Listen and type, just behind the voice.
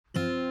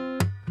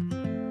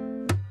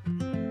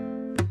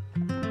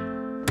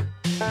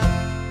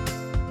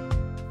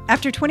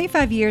After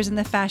 25 years in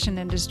the fashion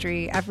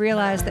industry, I've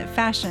realized that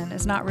fashion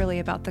is not really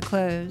about the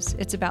clothes,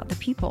 it's about the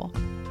people.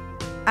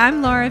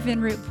 I'm Laura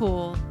Vinroot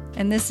Poole,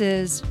 and this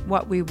is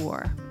What We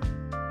Wore.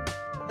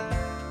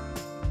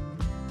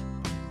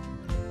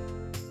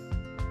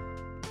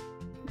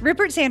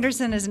 Rupert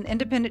Sanderson is an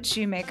independent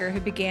shoemaker who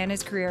began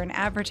his career in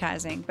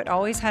advertising, but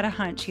always had a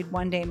hunch he'd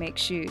one day make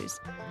shoes.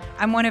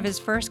 I'm one of his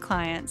first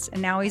clients, and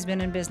now he's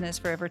been in business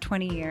for over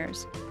 20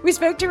 years. We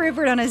spoke to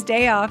Rupert on his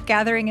day off,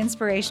 gathering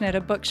inspiration at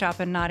a bookshop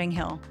in Notting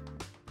Hill.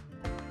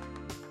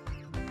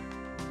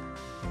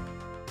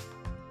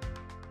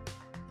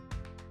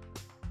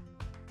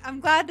 I'm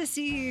glad to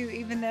see you,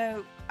 even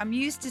though I'm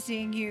used to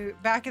seeing you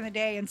back in the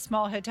day in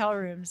small hotel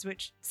rooms,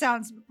 which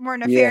sounds more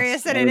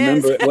nefarious than it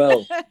is.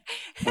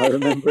 I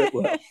remember it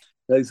well.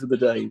 Those were the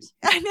days.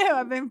 I know.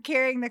 I've been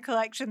carrying the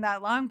collection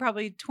that long,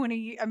 probably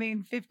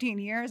 15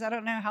 years. I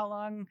don't know how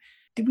long.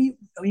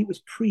 It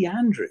was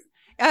pre-Andrew.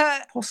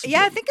 Possibly.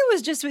 Yeah, I think it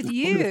was just with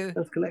you.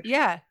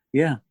 Yeah.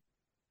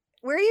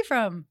 Where are you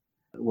from?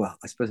 Well,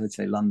 I suppose I'd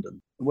say London.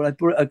 Well,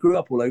 I grew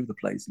up all over the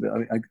place.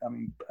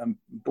 I'm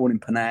born in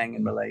Penang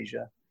in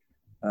Malaysia.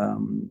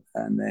 And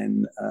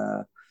then,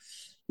 I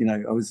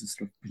was a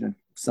sort of,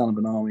 son of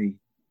an army,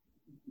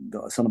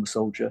 son of a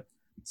soldier.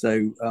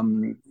 So,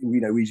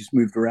 we just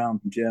moved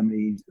around from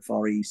Germany to the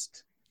Far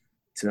East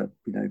to,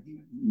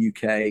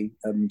 UK.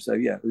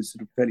 It was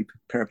sort of fairly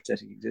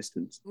peripatetic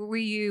existence. Were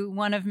you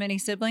one of many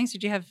siblings?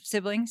 Did you have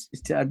siblings?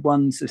 I had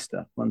one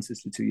sister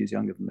 2 years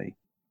younger than me.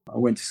 I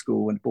went to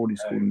boarding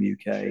school in the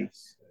UK.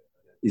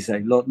 It's a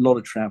lot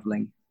of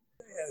traveling.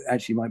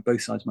 Actually,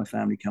 both sides of my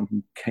family come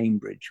from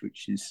Cambridge,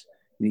 which is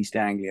in East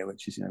Anglia,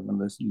 which is one of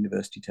those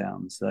university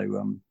towns. That's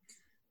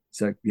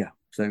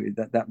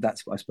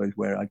I suppose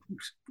where I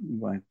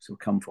sort of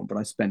come from. But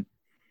I spent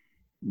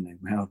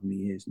however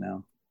many years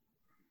now,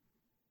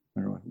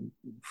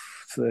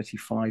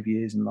 35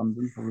 years in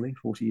London, probably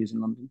 40 years in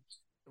London.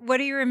 What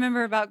do you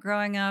remember about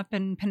growing up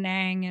in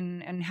Penang,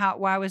 and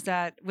why was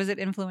that? Was it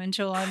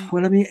influential on?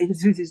 Well,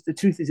 the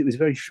truth is it was a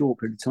very short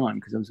period of time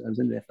because I was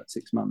only there for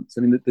 6 months.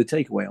 The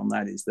takeaway on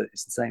that is that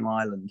it's the same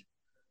island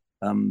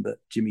that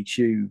Jimmy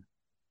Choo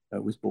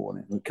was born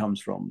in, it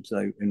comes from.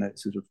 So,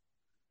 it's sort of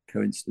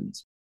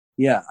coincidence.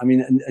 Yeah,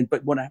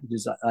 but what happened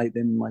is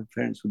then my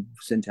parents were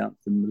sent out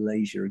to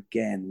Malaysia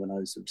again when I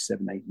was sort of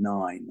 7, 8,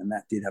 9, and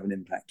that did have an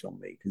impact on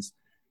me because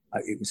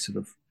I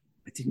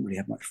didn't really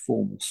have much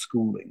formal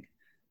schooling,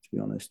 to be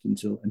honest,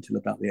 until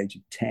about the age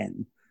of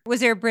 10.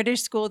 Was there a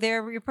British school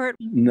there, Rupert?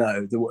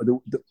 No, there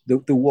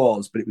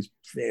was, but it was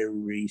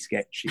very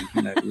sketchy.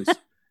 It was,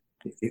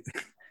 it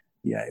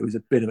was a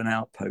bit of an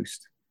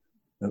outpost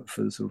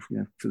for the sort of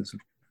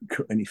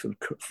any sort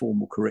of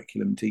formal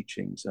curriculum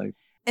teaching. So.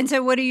 And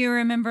so, what do you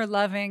remember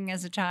loving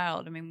as a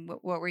child?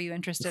 What were you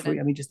interested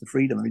in? Just the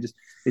freedom. It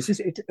was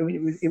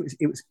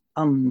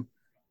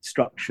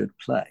unstructured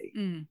play.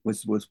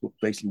 Was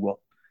basically what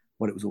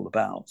it was all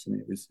about.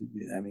 We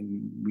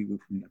were,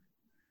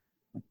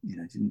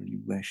 didn't really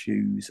wear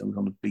shoes. I was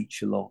on the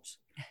beach a lot.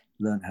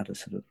 Learned how to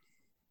sort of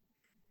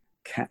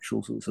catch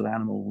all sorts of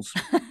animals.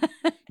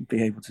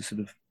 Be able to sort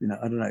of,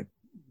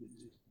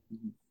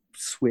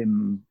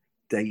 swim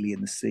daily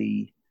in the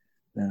sea.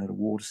 Then I had a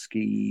water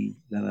ski.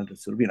 Then I had a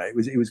sort of,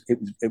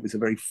 it was a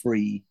very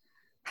free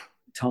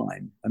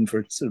time. And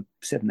for a sort of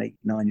 7, 8,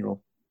 9-year-old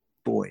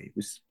boy, it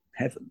was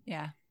heaven.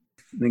 Yeah.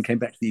 And then came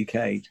back to the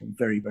UK to a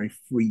very, very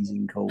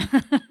freezing cold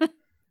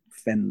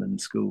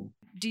Fenland school.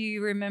 Do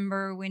you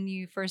remember when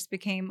you first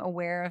became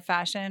aware of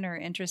fashion or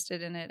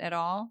interested in it at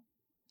all?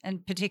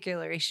 And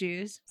particularly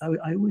shoes?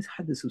 I always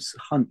had this sort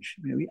of hunch.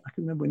 I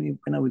can remember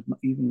when I was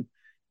even,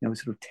 I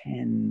was sort of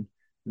 10,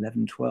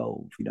 11,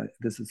 12, there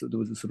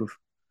was a sort of,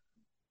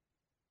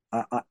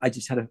 I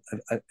just had it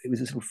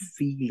was a sort of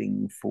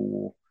feeling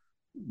for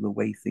the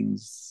way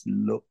things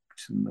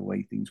looked and the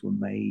way things were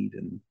made,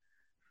 and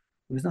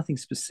there was nothing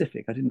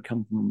specific. I didn't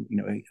come from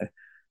a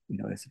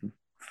sort of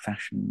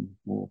fashion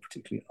or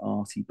particularly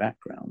arty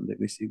background. It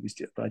was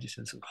just, but I just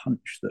had a sort of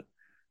hunch that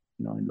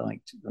I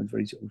liked. I was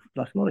very sort of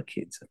like a lot of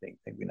kids. I think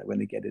when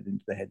they get it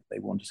into their head they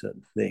want a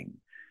certain thing.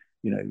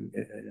 And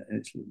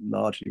it's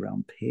largely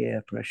around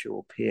peer pressure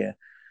or peer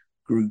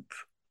group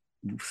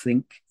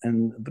think,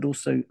 but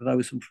also that I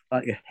was sort of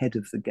like ahead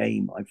of the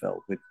game. I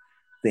felt with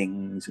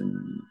things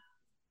and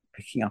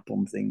picking up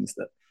on things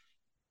that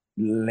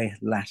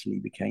latterly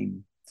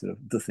became sort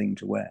of the thing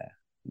to wear.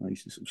 And I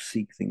used to sort of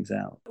seek things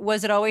out.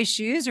 Was it always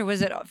shoes, or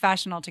was it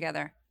fashion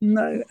altogether?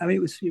 No,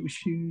 it was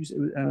shoes.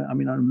 I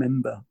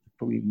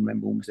probably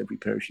remember almost every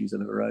pair of shoes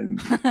I've ever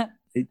owned.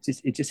 It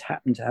just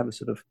happened to have it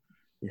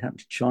happened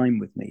to chime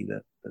with me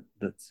that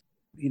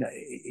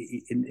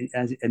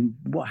and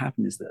what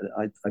happened is that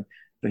I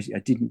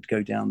didn't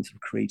go down the sort of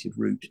creative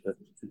route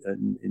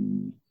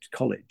in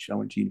college. I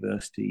went to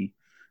university,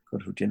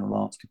 got a general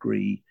arts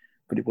degree,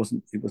 but it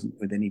wasn't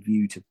with any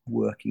view to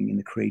working in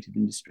the creative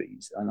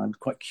industries. And I was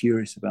quite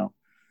curious about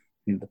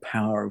the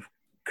power of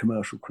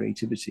commercial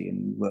creativity,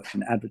 and worked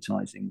in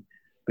advertising,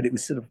 but it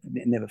was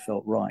it never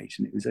felt right.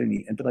 And it was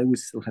but I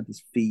always still had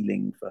this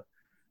feeling for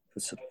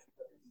sort of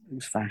it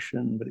was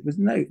fashion, but it was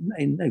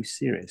in no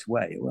serious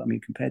way. Well, I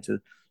mean, compared to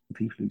the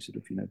people who sort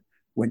of,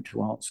 went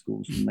to art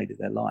schools and made it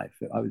their life,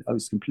 I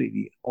was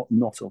completely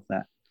not of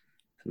that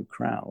sort of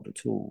crowd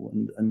at all.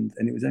 And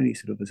it was only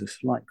sort of as a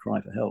slight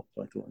cry for help.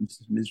 I thought, I'm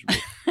just miserable.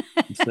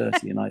 I'm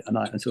 30 and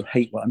I sort of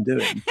hate what I'm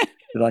doing.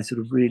 That I sort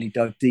of really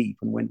dug deep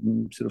and went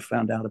and sort of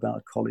found out about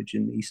a college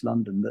in East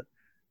London that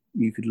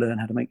you could learn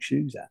how to make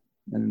shoes at.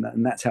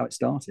 And that's how it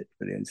started.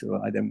 And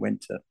so I then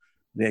went to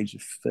the age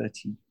of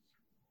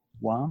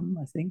 31,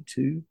 I think,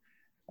 two.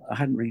 I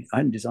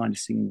hadn't designed a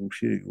single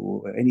shoe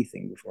or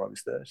anything before I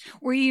was 30.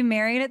 Were you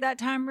married at that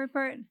time,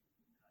 Rupert?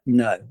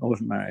 No, I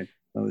wasn't married.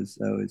 I was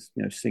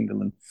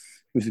single, and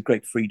it was a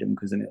great freedom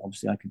because then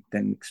obviously I could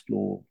then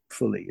explore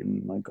fully.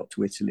 And I got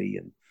to Italy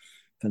and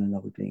fell in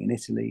love with being in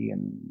Italy,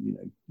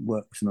 and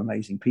worked with some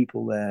amazing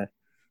people there.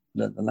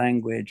 Learned the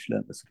language,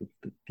 learned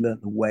the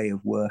way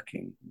of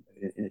working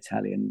in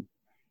Italian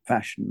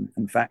fashion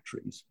and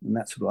factories, and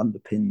that sort of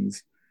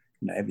underpins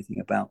everything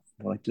about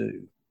what I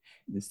do.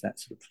 There's that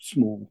sort of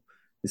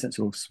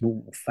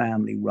small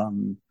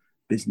family-run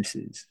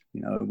businesses.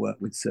 I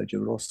worked with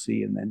Sergio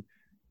Rossi, and then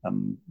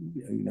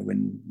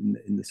when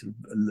in the sort of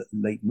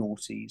late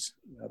noughties,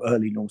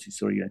 early noughties,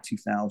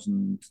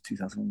 2000,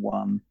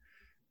 2001,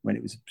 when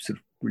it was a sort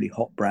of really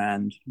hot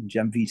brand.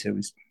 Gianvito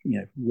was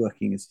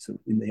working as sort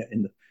of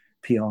in the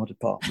PR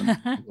department,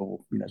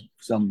 or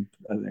some,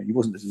 I don't know, he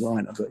wasn't a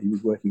designer, but he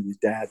was working with his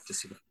dad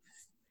just sort of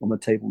on the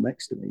table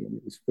next to me, and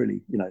it was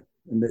really,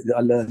 and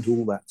I learned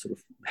all that sort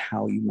of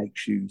how you make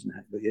shoes and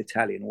the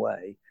Italian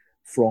way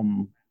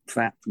from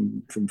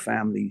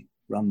family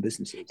run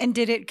businesses. And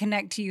did it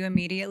connect to you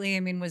immediately? I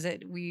mean, were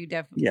you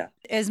definitely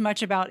as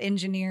much about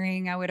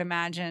engineering, I would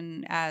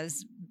imagine,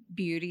 as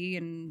beauty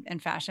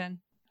and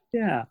fashion?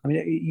 Yeah, I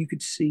mean, you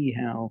could see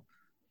how,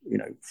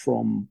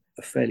 from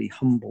a fairly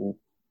humble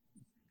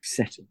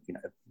set of,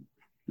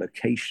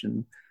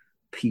 location,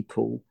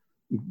 people,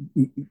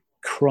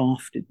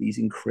 crafted these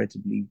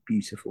incredibly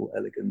beautiful,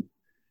 elegant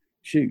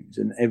shoes,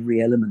 and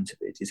every element of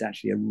it is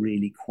actually a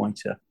really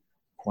quite a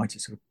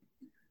sort of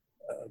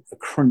a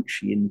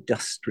crunchy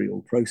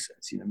industrial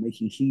process.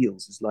 Making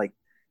heels is like,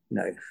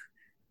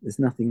 there's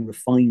nothing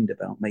refined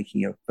about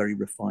making a very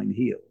refined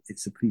heel.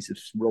 It's a piece of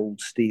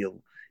rolled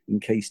steel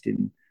encased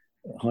in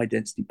high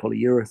density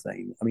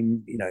polyurethane. I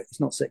mean, it's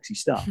not sexy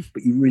stuff,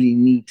 but you really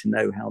need to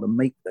know how to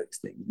make those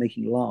things.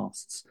 Making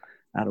lasts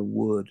out of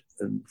wood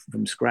and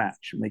from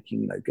scratch,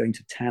 making, going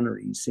to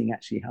tanneries, seeing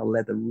actually how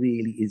leather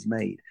really is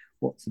made.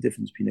 What's the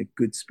difference between a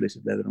good split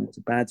of leather and what's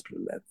a bad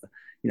split of leather?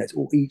 It's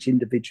all, each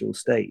individual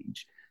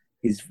stage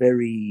is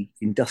very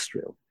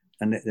industrial.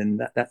 And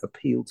that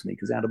appealed to me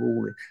because out of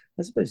all the,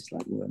 I suppose it's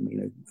like,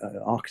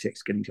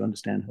 architects getting to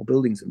understand how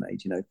buildings are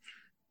made,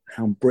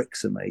 how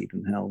bricks are made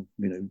and how,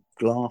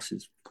 glass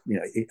is,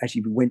 it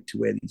actually went to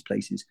where these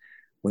places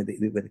where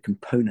the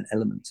component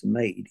elements are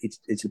made.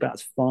 It's about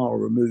as far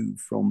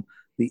removed from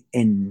the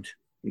end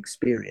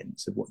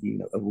experience of what,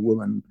 of a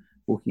woman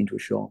walking into a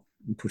shop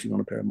and putting on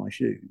a pair of my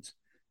shoes.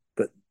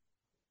 But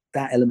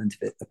that element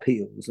of it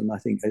appeals. And I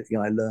think,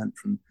 I learned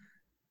from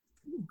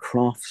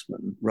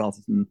craftsmen rather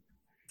than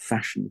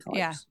fashion types.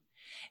 Yeah.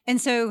 And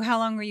so how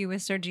long were you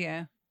with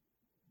Sergio?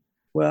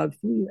 Well,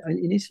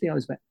 in Italy, I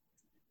was about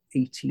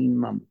 18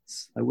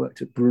 months. I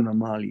worked at Bruno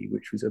Magli,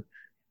 which was a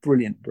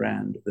brilliant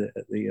brand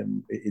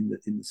in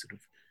the sort of,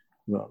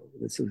 well,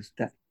 the sort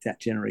of that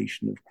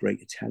generation of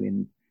great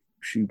Italian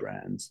shoe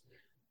brands.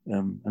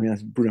 I mean,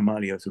 Bruno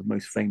Magli was sort of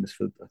most famous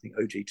for, I think,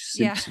 O.J.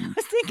 Simpson. Yeah, I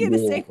was thinking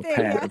the same thing.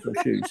 Pair of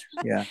their shoes.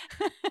 Yeah,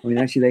 I mean,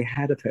 actually, they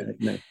had a pair.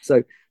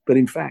 So, but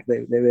in fact,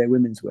 their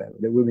women's wear,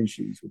 their women's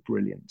shoes were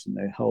brilliant, and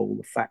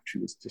the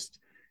factory was just.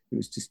 It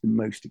was just the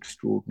most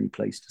extraordinary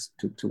place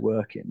to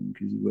work in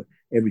because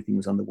everything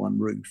was under one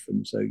roof,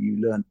 and so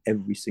you learned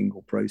every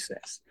single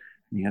process.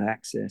 And you had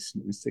access,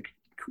 and it was like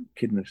a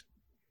kid in a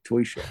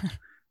toy shop.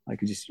 I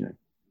could just,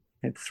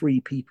 had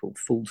 3 people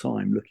full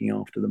time looking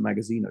after the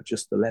magazine or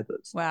just the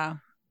leathers. Wow!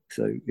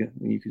 So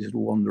you could just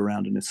wander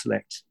around and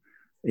select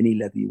any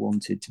leather you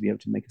wanted to be able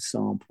to make a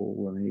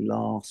sample and any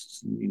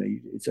lasts.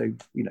 And, so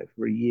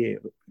for a year,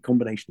 a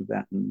combination of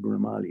that and Bruno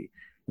Magli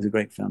was a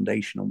great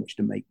foundation on which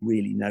to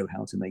really know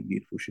how to make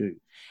beautiful shoes.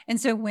 And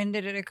so when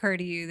did it occur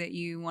to you that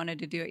you wanted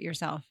to do it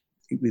yourself?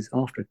 It was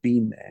after I'd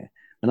been there.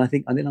 And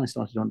then I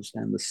started to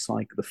understand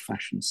the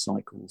fashion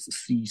cycles, the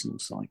seasonal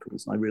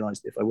cycles. And I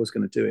realized if I was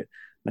going to do it,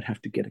 I'd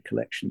have to get a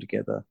collection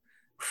together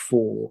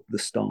for the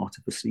start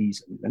of the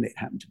season. And it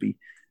happened to be,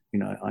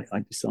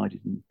 I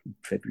decided in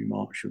February,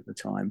 March at the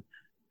time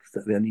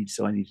that I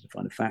needed to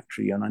find a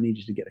factory and I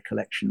needed to get a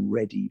collection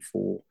ready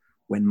for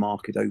when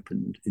market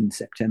opened in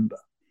September.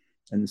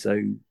 And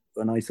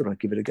I thought I'd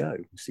give it a go,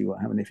 see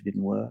what happened. If it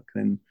didn't work,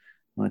 then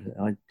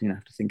I'd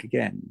have to think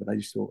again. But I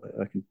just thought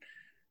I could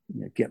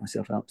get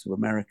myself out to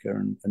America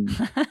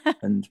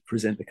and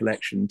present the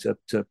collection to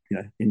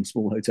in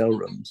small hotel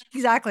rooms.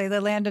 Exactly,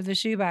 the land of the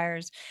shoe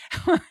buyers.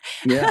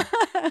 Yeah.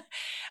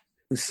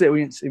 So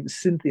it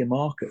was Cynthia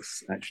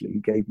Marcus actually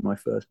who gave my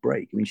first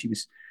break. I mean, it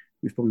was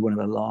probably one of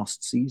her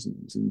last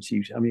seasons, and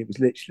it was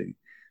literally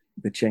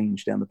the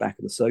change down the back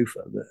of the sofa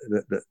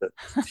that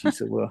she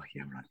said, well,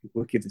 yeah, right,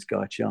 we'll give this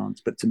guy a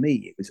chance. But to me,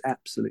 it was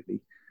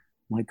absolutely,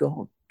 my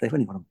God, they've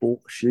only gone and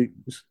bought the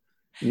shoes,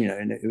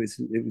 and it was,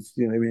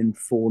 they were in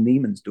 4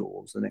 Neiman's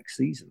doors the next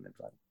season. It was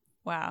like,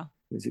 wow,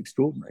 it was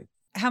extraordinary.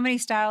 How many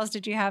styles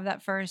did you have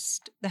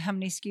how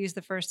many SKUs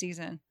the first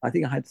season? I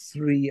think I had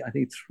 3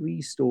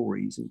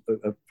 stories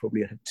of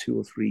probably I had 2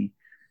 or 3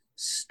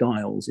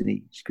 styles in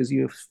each, because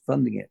you're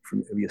funding it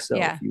from yourself.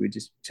 Yeah. You were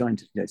just trying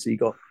to, so you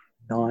got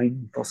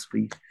 9,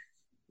 possibly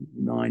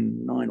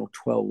 9 or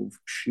 12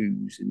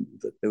 shoes, and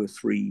there were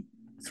three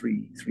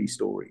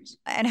stories.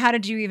 And how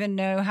did you even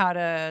know how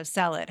to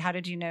sell it? How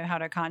did you know how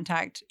to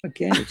contact?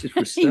 Again, it's just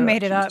research. You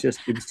made it up.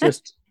 It was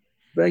just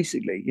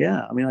basically,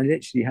 yeah. I mean, I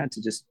literally had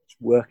to just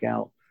work it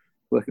all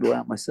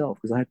out myself,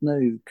 because I had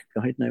no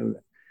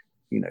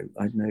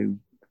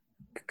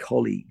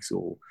colleagues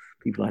or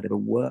people I'd ever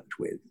worked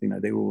with.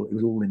 It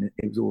was all in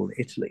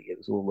Italy. It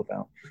was all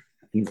about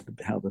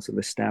how the sort of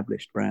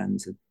established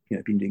brands had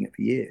been doing it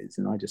for years,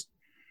 and I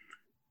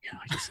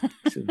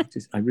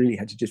really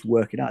had to just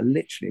work it out.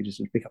 Literally, just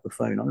to pick up the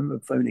phone. I remember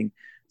phoning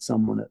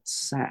someone at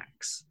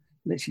Saks,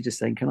 literally just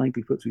saying, "Can I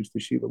be put through to the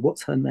shoe? But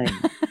what's her name?"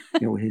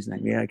 His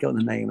name. Yeah, I got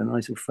the name, and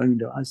I sort of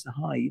phoned her. I said,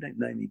 "Hi, you don't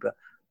know me, but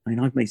I mean,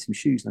 I've made some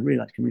shoes, and I'd really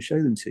like to come and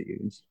show them to you."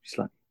 And she's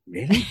like,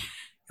 "Really?"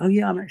 "Oh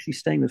yeah, I'm actually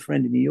staying with a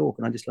friend in New York,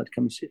 and I'd just like to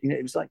come and sit."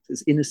 It was like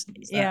this innocent.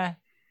 Yeah.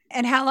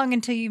 And how long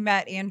until you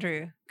met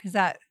Andrew? Because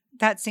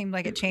that seemed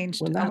like it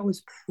changed. Well, that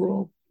was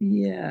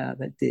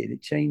that did.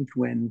 It changed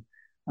when,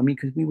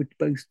 because we were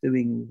both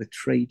doing the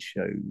trade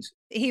shows.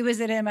 He was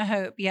at Emma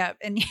Hope, yep.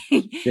 And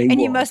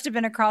you must have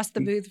been across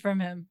the booth from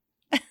him.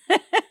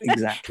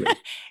 Exactly.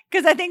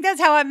 Because I think that's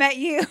how I met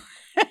you.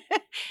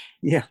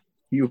 Yeah.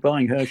 You were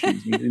buying her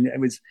shoes. I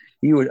was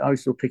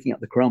sort of picking up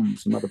the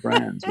crumbs from other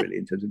brands, really,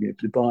 in terms of the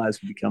buyers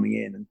would be coming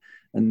in,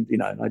 and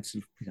I'd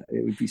sort of,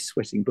 it would be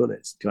sweating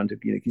bullets trying to,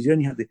 because you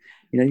only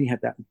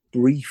had that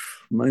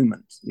brief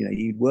moment.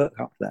 You'd work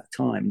up to that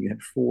time, and you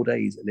had 4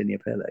 days at Linea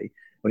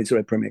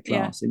Pelle, Premier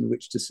Class, in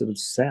which to sort of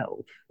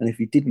sell. And if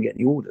you didn't get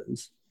any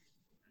orders,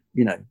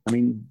 that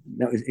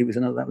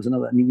was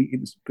another. It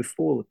was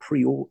before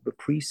the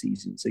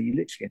pre-season, so you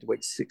literally had to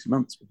wait 6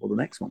 months before the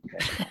next one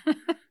came along.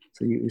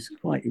 So it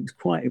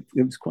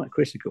was quite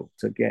critical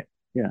to get,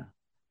 yeah.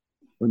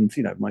 And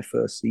my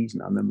first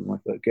season, I remember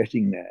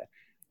getting there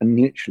and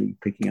literally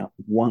picking up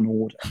one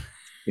order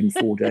in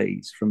 4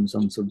 days from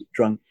some sort of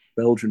drunk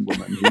Belgian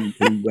woman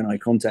who when I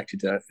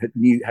contacted her,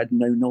 had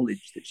no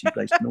knowledge that she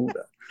placed an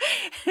order.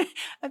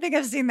 I think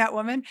I've seen that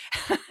woman.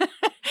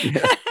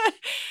 Yeah.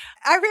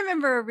 I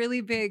remember a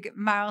really big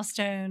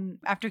milestone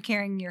after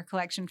carrying your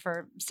collection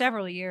for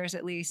several years,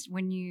 at least,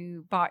 when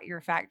you bought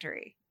your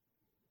factory.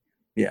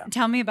 Yeah.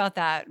 Tell me about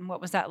that, and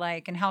what was that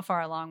like, and how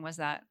far along was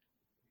that?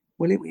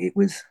 Well, it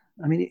was.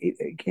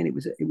 It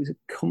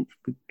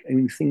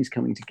was things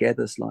coming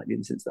together slightly, in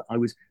the sense that I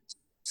was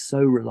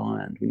so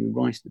reliant. When you're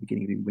right at the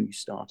beginning, when you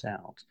start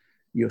out,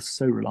 you're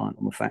so reliant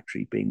on the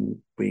factory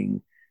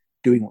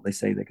doing what they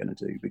say they're going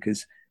to do.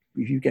 Because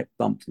if you get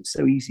bumped, it's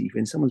so easy.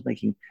 When someone's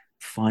making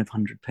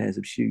 500 pairs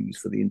of shoes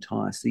for the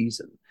entire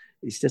season,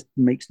 it just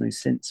makes no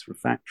sense for a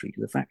factory,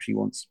 because the factory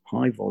wants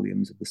high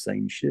volumes of the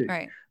same shoe,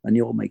 right, and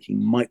you're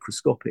making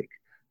microscopic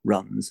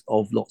runs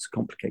of lots of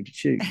complicated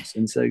shoes.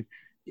 And so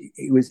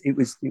it was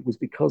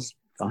because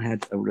I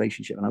had a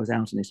relationship, and I was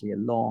out in Italy a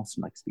lot,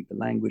 and I could speak the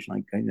language,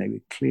 and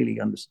they clearly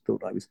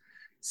thought I was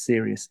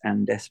serious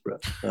and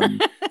desperate,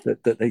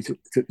 that they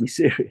took me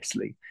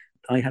seriously.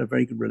 I had a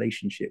very good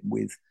relationship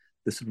with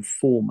the sort of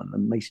foreman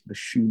and the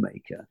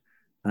shoemaker,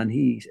 and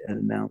he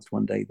announced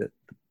one day that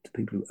the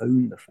people who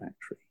owned the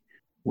factory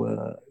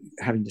were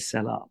having to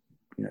sell up.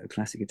 A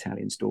classic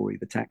Italian story.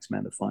 The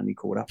taxman had finally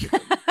caught up with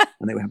them,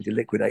 and they were having to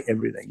liquidate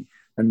everything.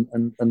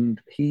 And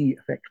he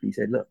effectively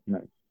said, "Look,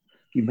 if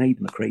you made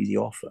them a crazy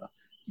offer,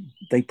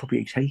 they'd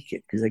probably take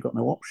it because they got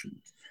no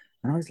options."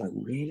 And I was like,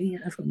 "Really?"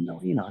 And I thought, "No,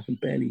 I can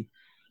barely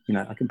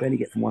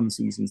get from one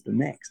season to the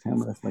next. How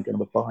am I going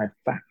to buy a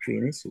factory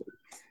in Italy?"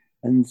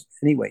 And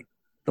anyway,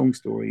 long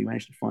story,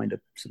 managed to find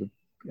a sort of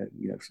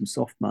some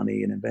soft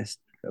money and invest.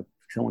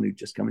 Someone who'd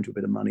just come into a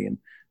bit of money and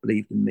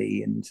believed in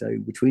me. And so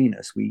between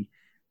us, we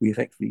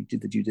effectively did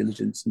the due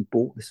diligence and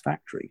bought this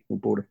factory, or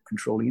bought a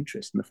controlling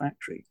interest in the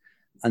factory.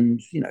 And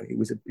it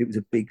was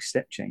a big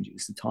step change. It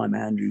was the time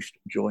Andrew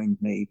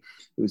joined me.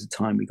 It was the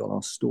time we got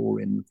our store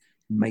in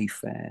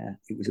Mayfair.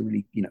 It was a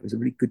really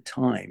good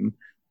time.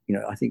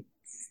 I think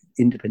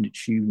independent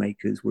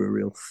shoemakers were a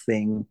real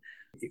thing.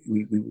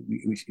 We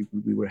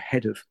were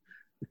ahead of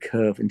the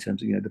curve in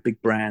terms of the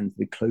big brands,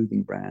 the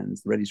clothing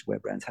brands, the ready-to-wear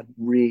brands hadn't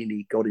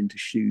really got into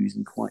shoes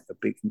in quite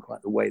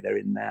the way they're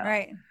in now.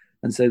 Right.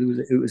 And so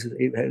there was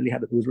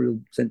a real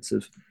sense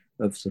of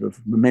sort of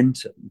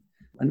momentum,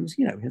 and it was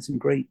we had some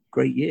great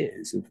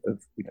years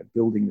of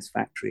building this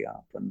factory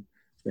up and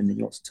spending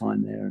lots of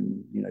time there,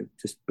 and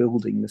just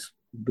building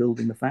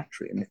the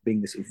factory, and it being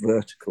this sort of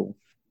vertical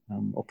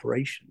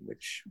operation,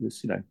 which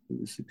was it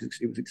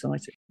was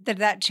exciting. Did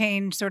that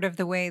change sort of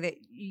the way that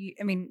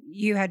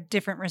you had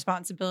different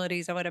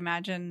responsibilities, I would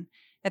imagine,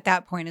 at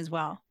that point as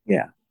well.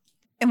 Yeah.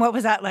 And what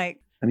was that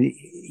like? I mean,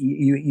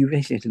 you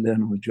basically had to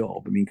learn on the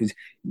job. I mean, because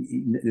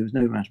there was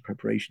no amount of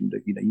preparation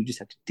that, you just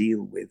had to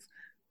deal with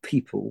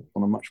people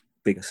on a much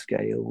bigger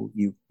scale.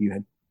 You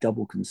had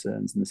double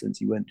concerns in the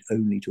sense you weren't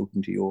only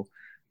talking to your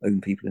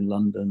own people in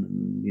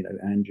London and,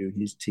 Andrew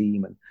and his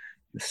team and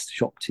the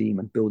shop team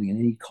and building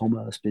an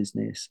e-commerce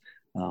business,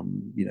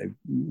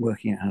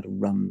 working out how to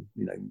run,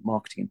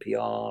 marketing and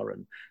PR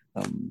and,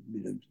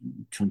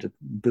 trying to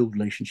build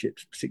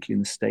relationships, particularly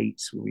in the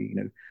States where we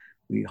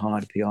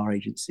hired a PR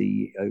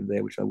agency over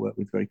there, which I worked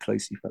with very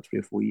closely for about 3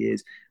 or 4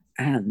 years.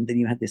 And then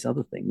you had this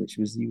other thing, which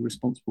was you were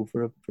responsible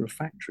for a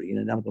factory in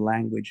another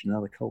language,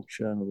 another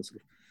culture, another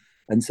sort of.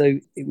 And so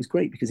it was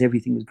great because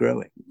everything was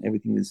growing,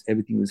 everything was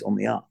on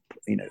the up.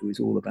 It was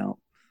all about,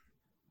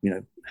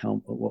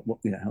 how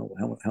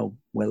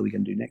well are we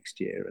going to do next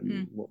year,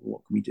 and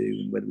what can we do,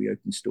 and whether we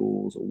open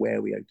stores or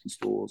where we open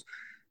stores.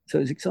 So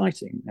it was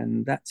exciting,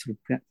 and that's.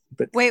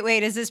 But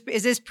wait, is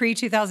this pre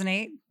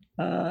 2008?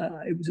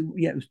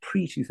 It was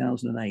pre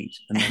 2008,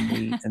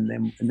 and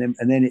then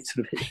it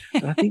sort of hit.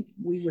 But I think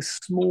we were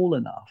small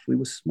enough. We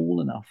were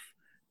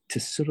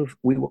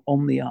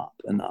on the up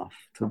enough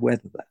to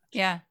weather that.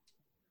 Yeah.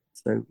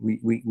 So we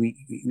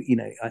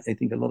I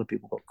think a lot of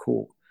people got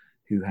caught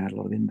who had a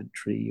lot of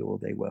inventory, or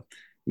they were,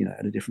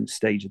 at a different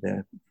stage of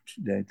their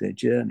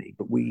journey.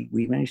 But we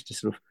managed to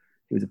sort of.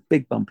 It was a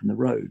big bump in the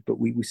road, but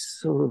we were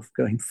sort of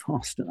going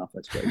fast enough,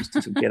 I suppose,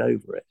 to sort of get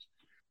over it.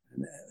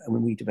 And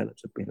when we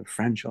developed a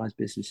franchise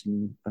business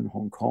in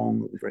Hong Kong,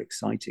 that was very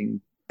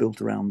exciting,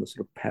 built around the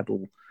sort of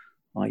pebble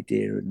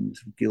idea and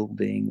sort of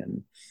gilding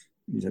and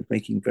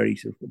making very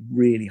sort of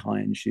really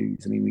high-end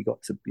shoes. I mean, we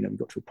got to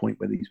a point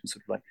where these were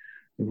sort of like,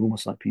 they were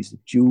almost like pieces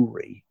of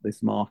jewelry,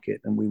 this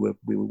market, and we were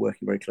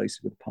working very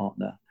closely with a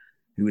partner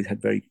who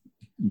had very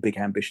big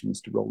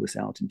ambitions to roll this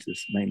out into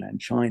mainland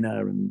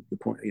China, and the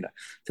point,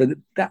 so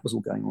that was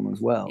all going on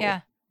as well.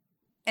 Yeah.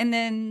 And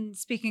then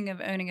speaking of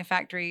owning a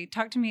factory,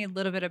 talk to me a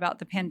little bit about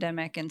the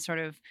pandemic and sort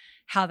of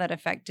how that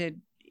affected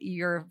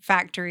your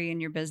factory and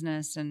your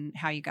business and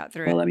how you got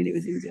through it. Well, I mean,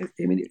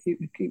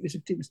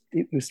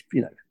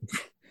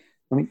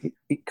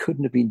 it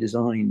couldn't have been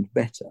designed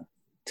better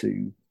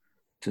to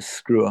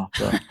screw up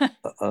a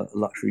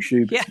luxury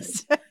shoe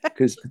business. Yes.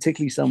 Because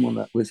particularly someone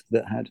that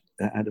had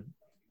a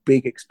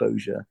big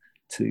exposure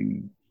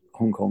to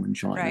Hong Kong and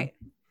China. Right.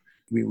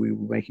 We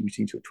were making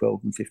between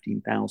 12 and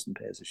 15,000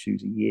 pairs of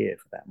shoes a year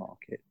for that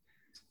market.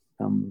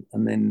 But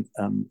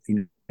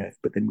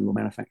then we were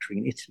manufacturing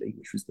in Italy,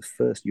 which was the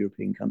first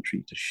European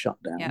country to shut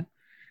down. Yeah.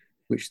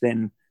 Which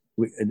then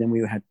we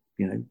had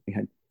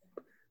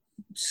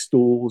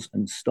stores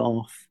and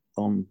staff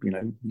on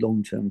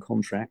long-term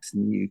contracts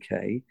in the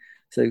UK.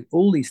 So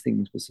all these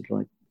things were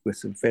sort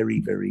of very,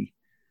 very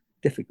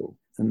difficult.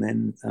 But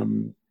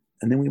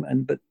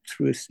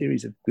through a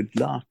series of good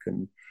luck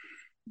and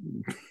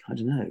I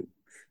don't know,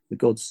 the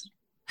gods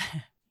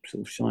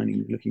sort of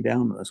shining, looking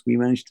down on us, we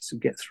managed to sort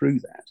of get through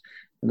that.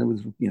 And there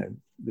was,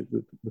 the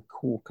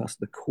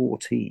core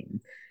team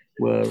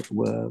were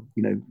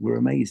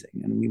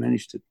amazing, and we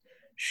managed to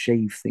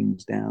shave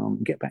things down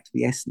and get back to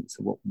the essence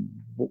of what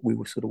we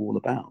were sort of all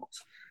about.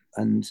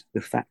 And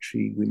the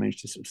factory, we managed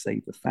to sort of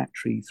save the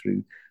factory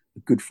through a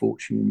good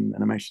fortune,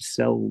 and I managed to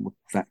sell the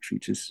factory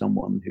to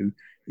someone who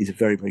is a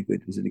very, very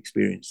good, who's an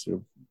experienced sort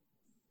of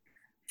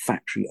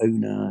factory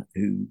owner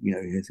who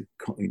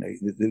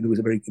there was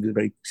a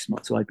very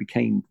smart. So I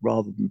became,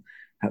 rather than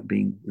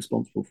being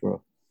responsible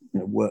for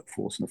a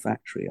workforce in a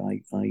factory,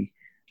 I've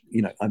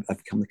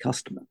become the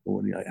customer,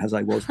 or as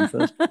I was in the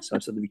first place. So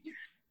I've suddenly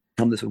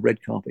become this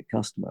red carpet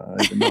customer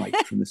overnight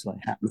from this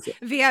hapless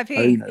VIP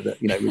owner that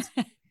was.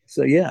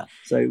 So yeah,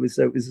 so it was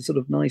a sort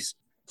of nice,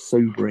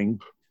 sobering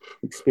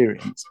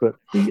experience, but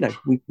we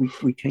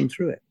came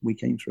through it.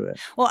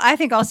 Well, I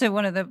think also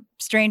one of the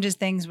strangest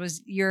things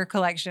was your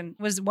collection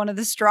was one of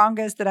the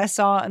strongest that I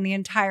saw in the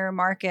entire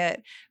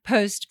market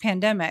post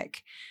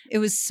pandemic. It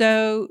was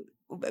so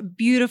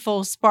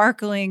beautiful,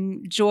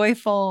 sparkling,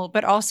 joyful,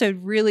 but also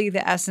really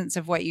the essence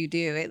of what you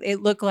do.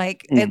 It looked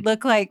like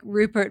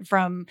Rupert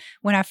from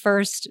when I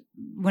first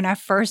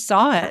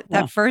saw it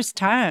that first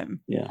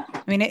time. Yeah,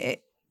 I mean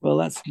well,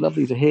 that's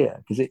lovely to hear,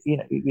 because it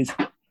was.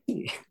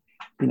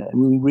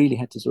 We really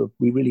had to sort of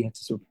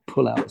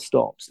pull out the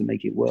stops to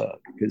make it work,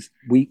 because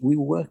we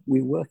were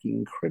working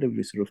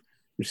incredibly sort of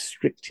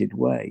restricted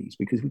ways,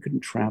 because we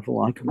couldn't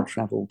travel. I couldn't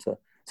travel to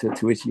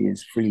Italy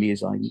as freely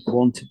as I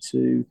wanted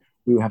to.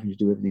 We were having to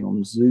do everything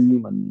on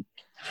Zoom and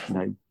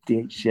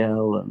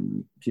DHL,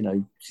 and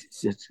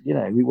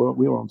we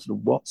were on sort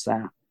of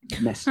WhatsApp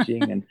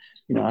messaging, and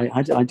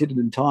I did an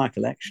entire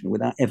collection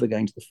without ever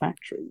going to the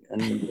factory,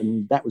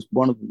 and that was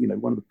one of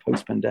the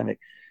post-pandemic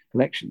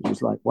collections. It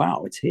was like,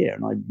 wow, it's here,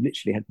 and I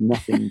literally had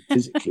nothing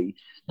physically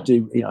to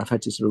do. I've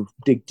had to sort of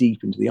dig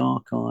deep into the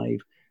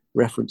archive,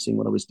 referencing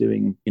what I was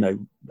doing. Sort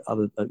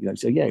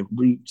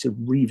of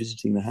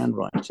revisiting the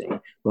handwriting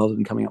rather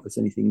than coming up with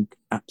anything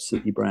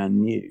absolutely brand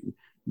new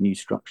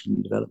structure,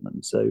 new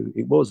development. So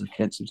it was a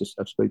case of just,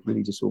 I suppose,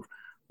 really just sort of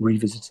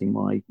revisiting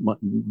my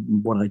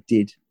what I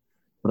did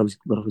what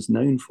I was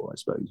known for, I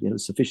suppose. A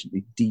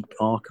sufficiently deep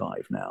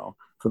archive now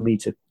for me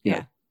to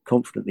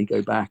confidently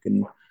go back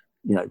and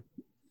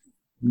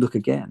look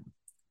again.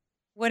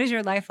 What is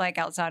your life like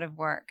outside of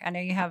work? I know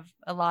you have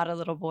a lot of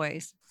little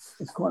boys.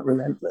 It's quite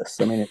relentless.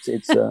 I mean,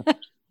 it's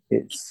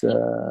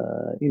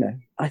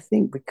I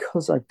think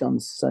because I've done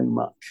so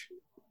much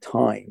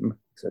time,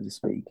 so to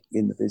speak,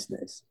 in the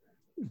business,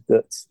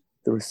 that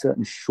there are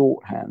certain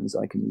shorthands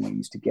I can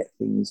use to get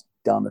things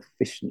done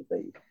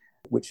efficiently,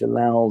 which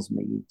allows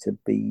me to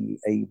be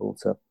able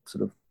to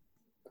sort of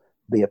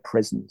be a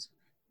present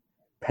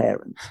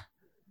parent,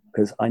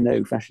 because I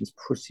know fashion's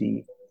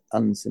pretty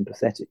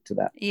unsympathetic to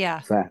that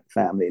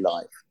family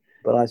life.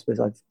 But I suppose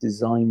I've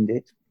designed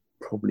it,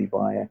 probably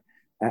by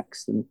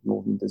accident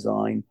more than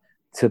design,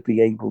 to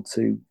be able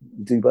to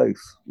do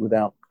both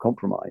without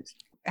compromise.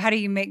 How do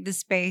you make the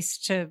space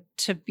to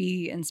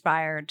be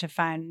inspired, to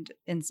find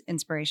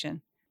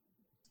inspiration?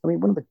 I mean,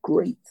 one of the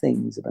great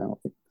things about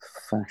the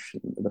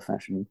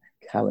fashion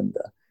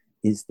calendar,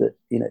 is that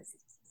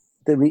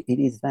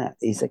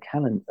it's a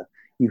calendar.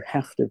 You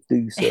have to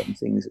do certain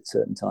things at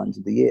certain times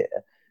of the year,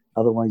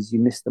 otherwise you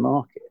miss the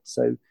market.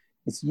 So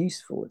it's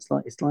useful. It's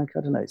like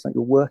I don't know. It's like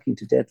you're working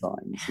to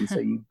deadlines, and so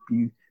you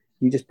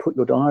just put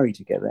your diary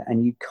together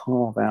and you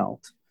carve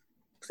out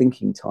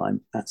thinking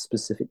time at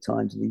specific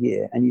times of the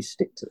year, and you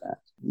stick to that.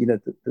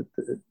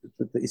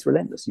 It's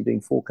relentless. You're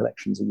doing 4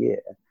 collections a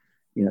year.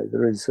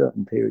 There is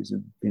certain periods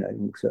of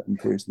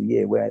the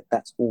year where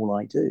that's all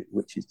I do,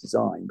 which is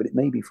design. But it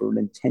may be for an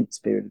intense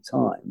period of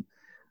time,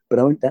 but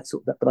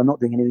but I'm not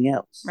doing anything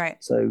else. Right.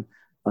 So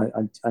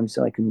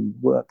I can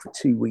work for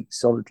 2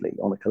 weeks solidly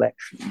on a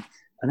collection,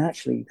 and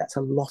actually that's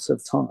a lot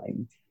of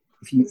time.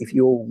 If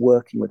you're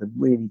working with a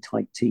really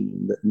tight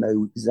team that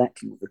know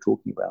exactly what they're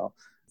talking about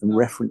and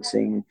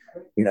referencing,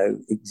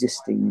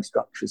 existing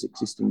structures,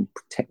 existing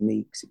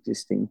techniques,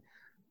 existing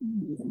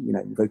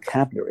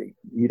vocabulary,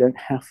 you don't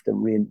have to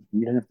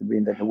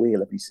reinvent the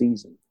wheel every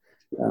season.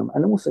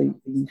 And also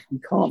you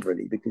can't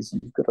really, because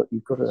you've got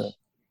a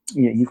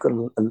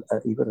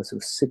sort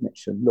of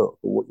signature look,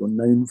 or what you're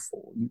known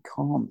for. You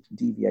can't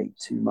deviate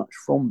too much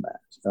from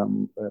that.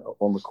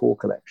 On the core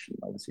collection,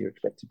 obviously you're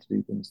expected to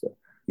do things that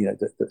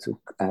that sort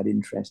of add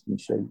interest and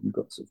show you've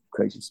got sort of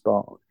creative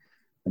spark,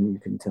 and you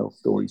can tell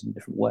stories in a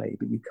different way.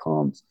 But you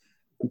can't,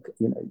 we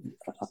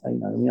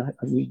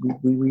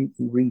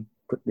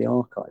put the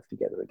archive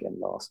together again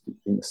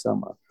in the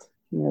summer.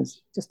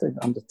 It's just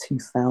under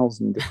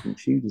 2,000 different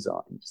shoe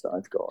designs that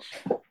I've got,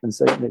 and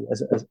so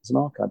as an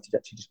archive, to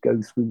actually just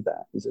go through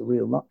that is a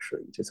real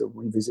luxury. To sort of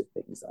revisit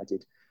things that I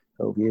did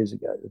 12 years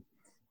ago.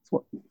 It's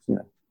what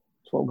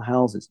all the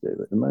houses do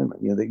at the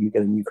moment. That you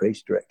get a new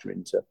creative director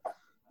into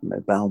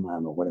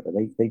Balmain or whatever.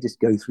 They just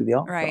go through the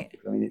archive. Right.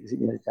 I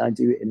mean, I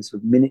do it in a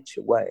sort of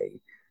miniature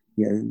way.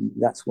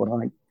 That's what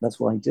I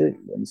do,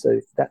 and so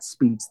that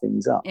speeds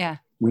things up. Yeah.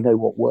 We know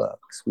what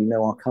works. We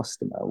know our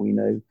customer. We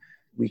know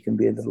we can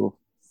be a little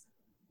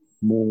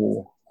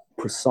more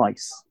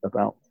precise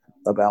about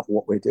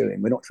what we're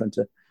doing. We're not trying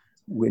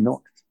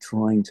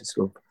to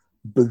sort of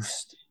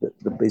boost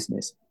the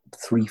business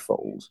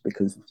threefold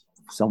because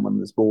someone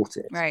has bought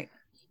it. Right.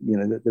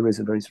 That there is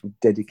a very sort of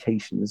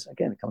dedication.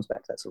 Again, it comes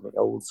back to that sort of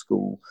old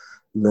school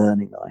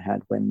learning that I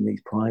had when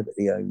these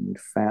privately owned,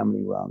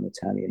 family-run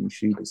Italian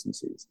shoe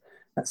businesses.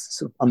 That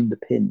sort of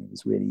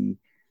underpins really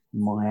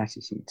my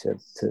attitude to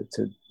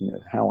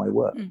how I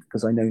work,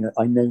 because I know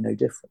no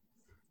different.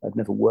 I've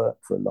never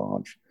worked for a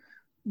large,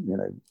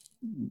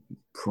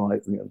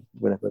 private,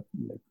 whatever,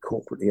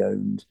 corporately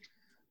owned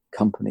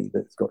company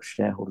that's got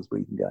shareholders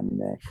breathing down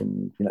your neck,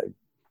 and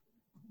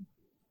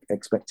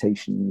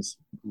expectations,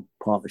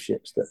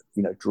 partnerships that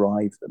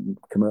drive them,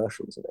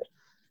 commercials of it.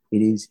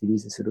 It is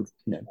a sort of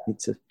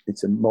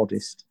it's a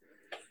modest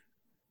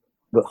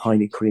but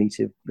highly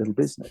creative little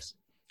business.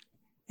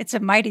 It's a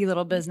mighty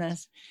little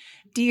business.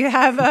 Do you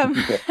have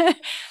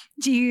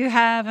do you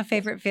have a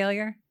favorite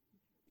failure?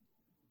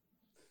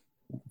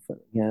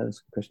 Yeah, that's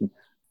a good question.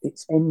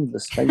 It's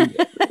endless failure.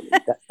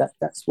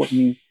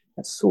 Really.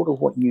 That's sort of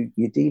what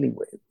you're dealing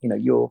with.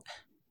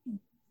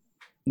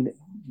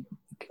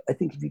 I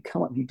think if you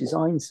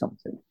design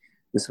something,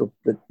 the sort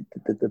of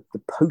the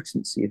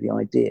potency of the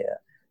idea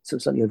sort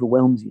of suddenly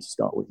overwhelms you to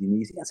start with. You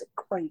think that's a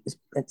great.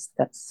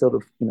 That's sort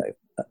of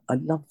I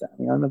love that. I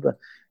mean, I remember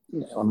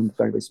on a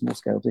very, very small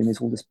scale doing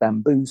all this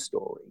bamboo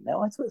story.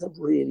 Now I thought it was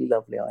a really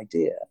lovely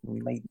idea. And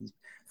we made these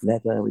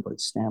leather, we got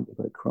it stamped, we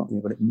got it cropped,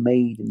 we got it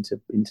made into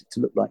to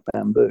look like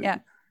bamboo. Yeah.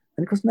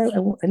 And of course,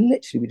 and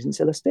literally we didn't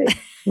sell a stick.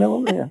 No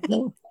one got it.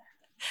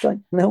 I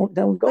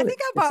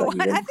think I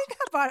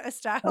bought a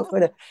style.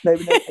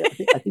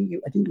 I think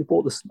you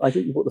bought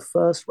the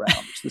first round.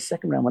 Which the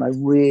second round, when I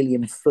really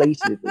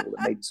inflated it all and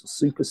made it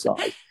sort of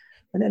supersized.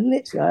 And then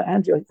literally,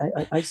 Andrew,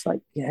 I was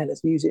like, yeah,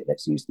 let's use it.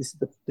 Let's use this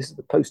is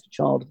the poster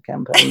child of the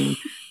campaign.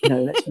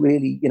 Let's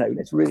really,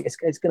 it's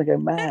going to go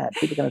mad.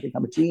 People are going to think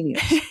I'm a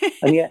genius.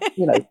 And yet,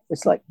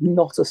 it's like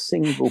not a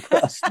single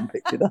person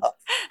picked it up.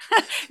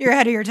 You're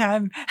ahead of your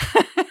time.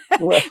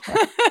 Well,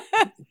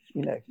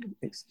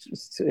 it's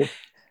just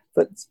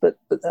but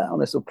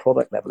on a sort of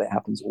product level, it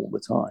happens all the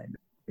time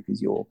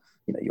because you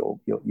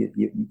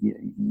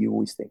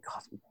always think,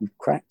 God, we've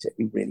cracked it,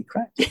 we've really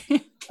cracked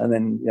it, and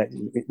then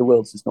the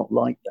world's just not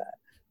like that.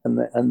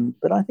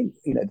 But I think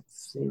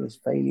serious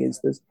failures.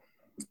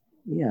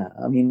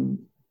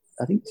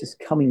 I think just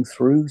coming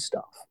through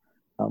stuff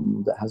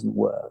that hasn't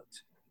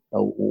worked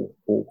or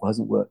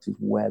hasn't worked as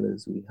well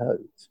as we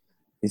hoped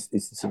is the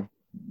sort of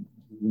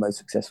most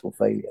successful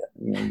failure.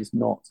 Just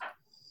not.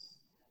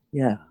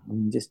 Yeah, I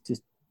mean, just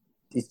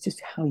it's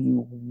just how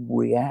you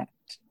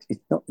react.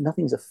 It's not,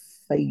 nothing's a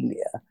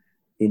failure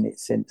in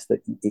its sense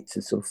that it's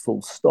a sort of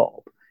full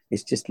stop.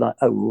 It's just like,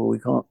 oh, well, we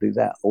can't do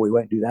that, or we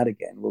won't do that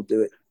again. We'll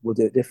do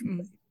it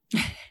differently.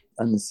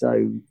 And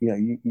so,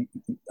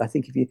 I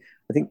think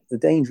the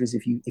danger is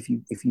if you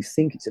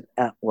think it's an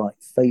outright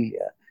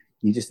failure,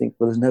 you just think,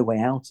 well, there's no way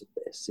out of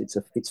this.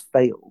 It's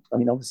failed. I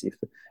mean, obviously, if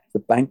the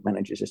bank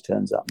manager just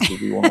turns up and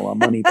says we want all our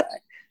money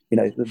back,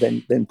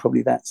 then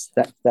probably that's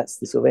the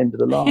sort of end of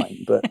the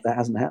line. But that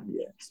hasn't happened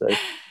yet. So,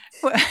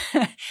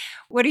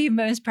 what are you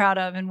most proud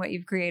of in what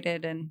you've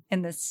created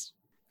in this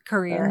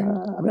career?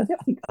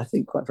 I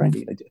think quite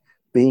frankly,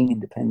 being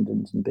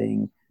independent and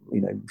being,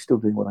 still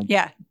doing what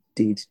I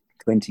did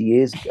 20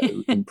 years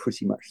ago in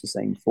pretty much the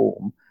same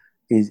form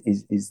is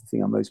the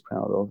thing I'm most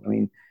proud of. I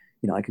mean,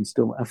 I can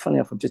still, funny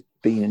enough, I've just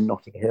been in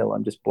Notting Hill.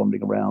 I'm just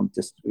wandering around.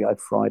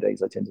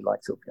 Fridays, I tend to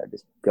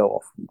just go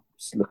off and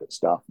just look at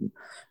stuff, and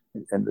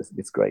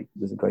it's great.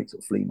 There's a great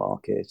sort of flea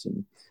market,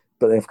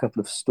 but they have a couple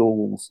of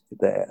stalls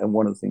there, and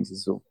one of the things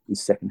is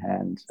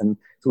secondhand, and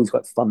it's always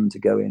quite fun to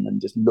go in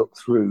and just look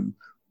through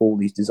all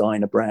these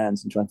designer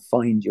brands and try and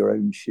find your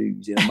own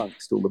shoes in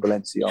amongst all the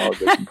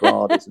Balenciagas and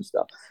Pradas and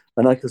stuff.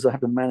 And because I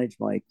have to manage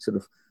my sort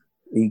of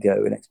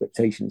ego and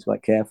expectations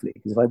quite carefully,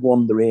 because if I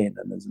wander in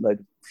and there's a load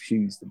of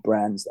shoes, the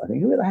brands, I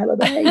think, who the hell are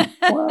they?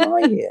 Why am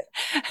I here?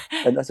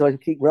 And so I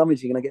keep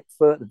rummaging, and I get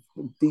further,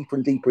 deeper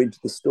and deeper into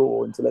the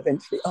store until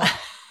eventually,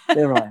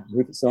 there I am,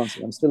 Rupert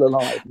Sanderson. I'm still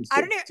alive. I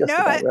don't know. No,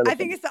 I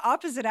think it's the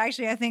opposite,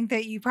 actually. I think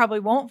that you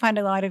probably won't find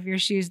a lot of your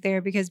shoes there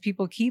because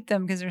people keep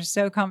them because they're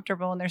so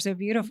comfortable and they're so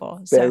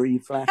beautiful. Very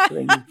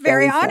flattering.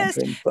 Very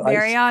honest.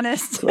 Very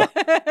honest.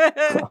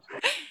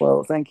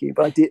 Well, thank you.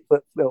 But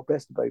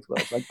best of both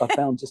worlds. I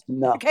found just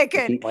enough to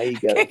keep my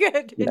ego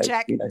in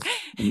check. In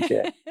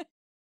check.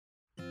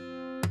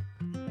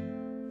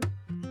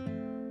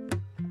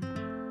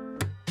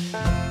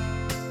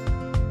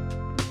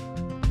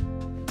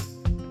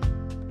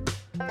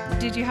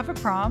 Did you have a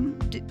prom?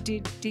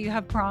 Do you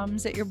have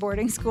proms at your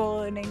boarding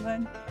school in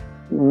England?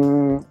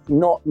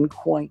 Not in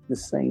quite the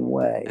same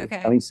way.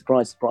 Okay. I mean,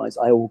 surprise, surprise,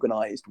 I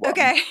organised one.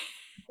 Okay.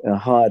 I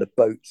hired a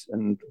boat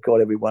and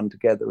got everyone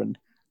together, and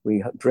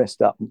we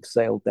dressed up and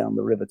sailed down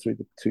the river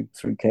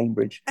through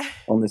Cambridge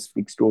on this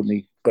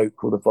extraordinary boat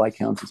called the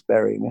Viscountess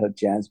Berry, and we had a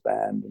jazz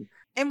band.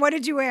 And what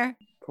did you wear?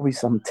 Probably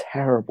some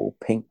terrible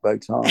pink bow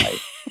tie,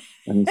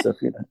 and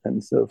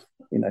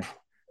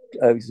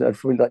I was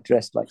really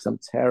dressed like some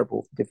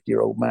terrible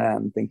 50-year-old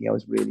man, thinking I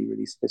was really,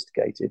 really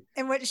sophisticated.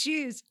 And what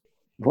shoes?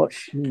 What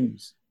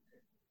shoes?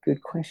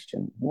 Good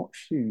question. What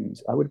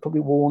shoes? I would have probably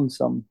worn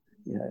some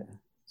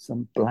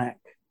black.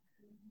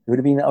 I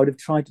would have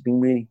tried to be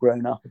really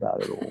grown up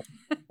about it all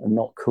and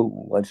not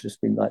cool. I'd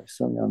just been like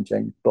some young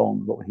James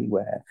Bond. What would he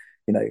wear?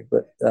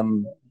 But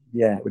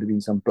it would have been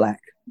some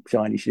black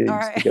shiny shoes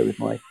to go with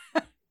my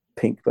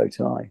pink bow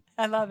tie.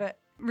 I love it.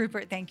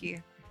 Rupert, thank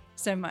you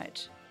so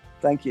much.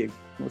 Thank you.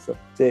 What's up?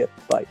 See you.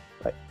 Bye.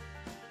 Bye.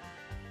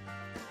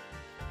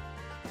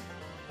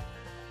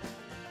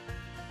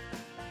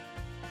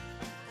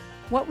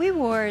 What We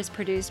Wore is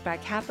produced by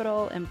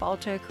Capital and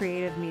Balto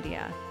Creative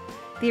Media.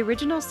 The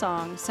original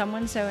song,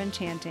 Someone So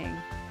Enchanting,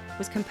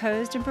 was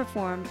composed and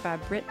performed by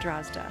Britt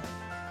Drozda.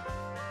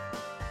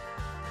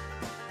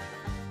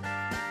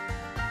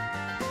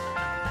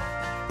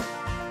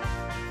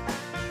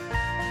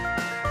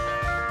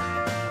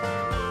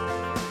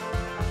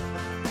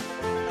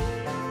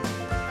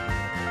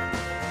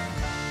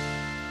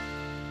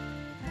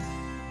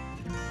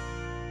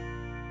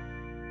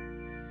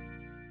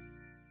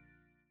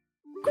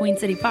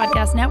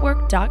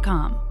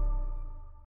 QueenCityPodcastNetwork.com